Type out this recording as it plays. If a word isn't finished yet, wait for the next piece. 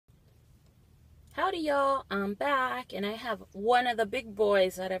Howdy y'all, I'm back and I have one of the big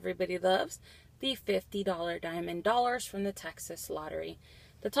boys that everybody loves, the $50 Diamond Dollars from the Texas lottery.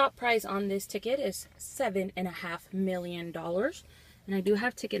 The top prize on this ticket is $7.5 million, and I do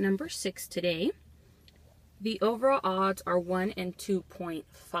have ticket number 6 today. The overall odds are 1 in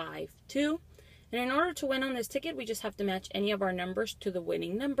 2.52, and in order to win on this ticket we just have to match any of our numbers to the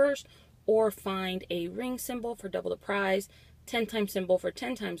winning numbers or find a ring symbol for double the prize, 10 times symbol for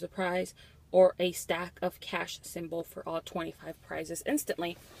 10 times the prize, or a stack of cash symbol for all 25 prizes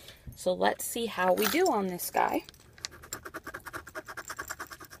instantly. So let's see how we do on this guy.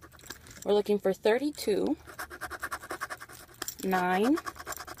 We're looking for 32, 9,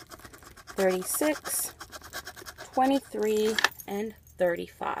 36, 23, and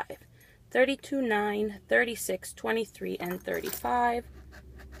 35. 32, 9, 36, 23, and 35.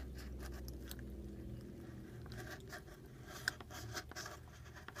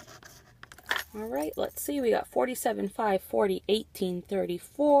 All right, let's see. We got 47, 5, 40, 18,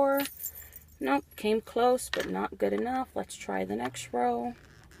 34. Nope, came close, but not good enough. Let's try the next row.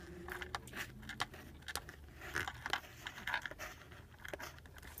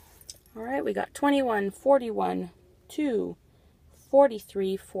 All right, we got 21, 41, 2,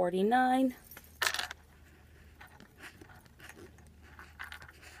 43, 49.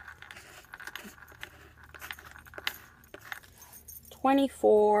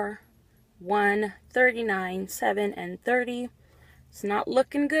 24, 1, 39, 7, and 30. It's not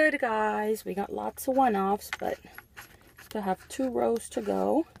looking good, guys. We got lots of one-offs, but still have 2 rows to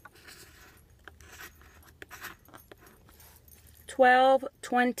go. 12,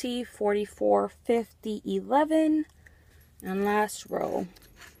 20, 44, 50, 11, and last row.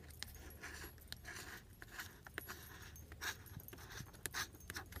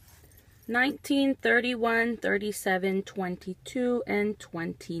 $19, $31, $37, $22, and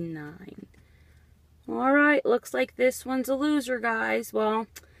 $29. Alright, looks like this one's a loser, guys. Well,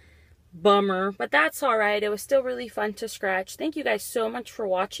 bummer, but that's alright. It was still really fun to scratch. Thank you guys so much for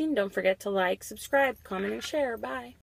watching. Don't forget to like, subscribe, comment, and share. Bye.